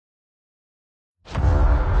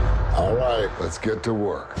All right, let's get to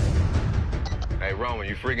work. Hey, Roman,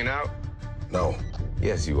 you freaking out? No.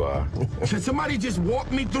 Yes, you are. Can somebody just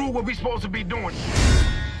walk me through what we're supposed to be doing?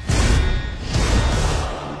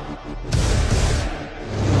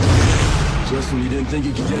 Just when you didn't think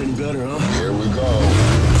it could get any better, huh? Here we go.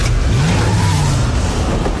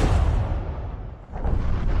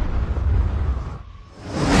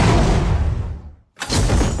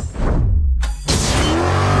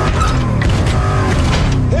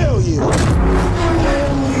 Hell yeah!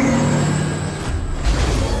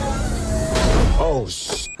 Oh,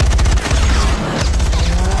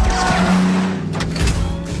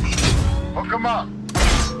 Hook 'em up.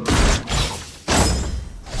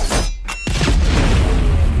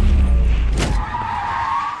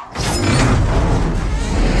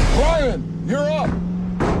 Brian, you're up!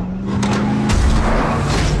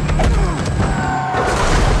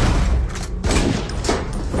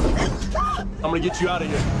 I'm gonna get you out of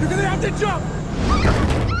here. You're gonna have to jump!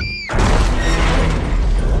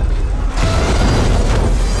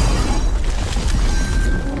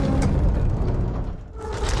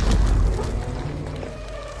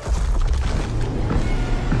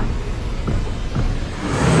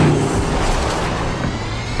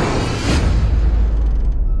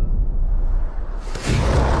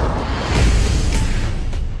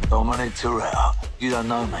 Dominic Toretto, you don't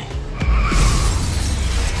know me.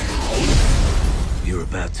 You're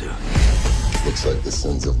about to. Looks like the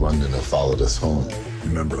sins of London have followed us home.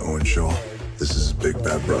 Remember Owen Shaw? This is his big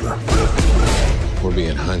bad brother. We're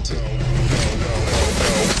being hunted.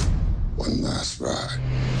 One last ride.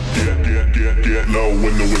 Get low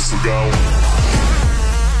when the whistle go.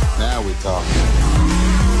 Now we talking.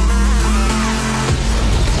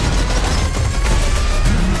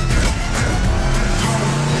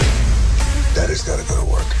 Daddy's gotta go to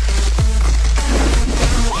work.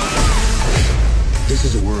 This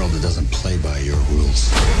is a world that doesn't play by your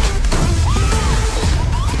rules.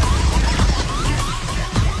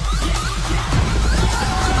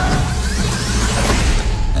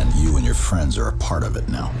 And you and your friends are a part of it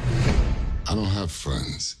now. I don't have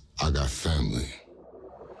friends. I got family.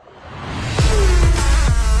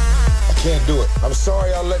 I can't do it. I'm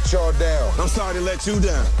sorry I let y'all down. I'm sorry to let you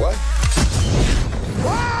down. What?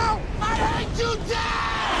 Wow! I hate you down!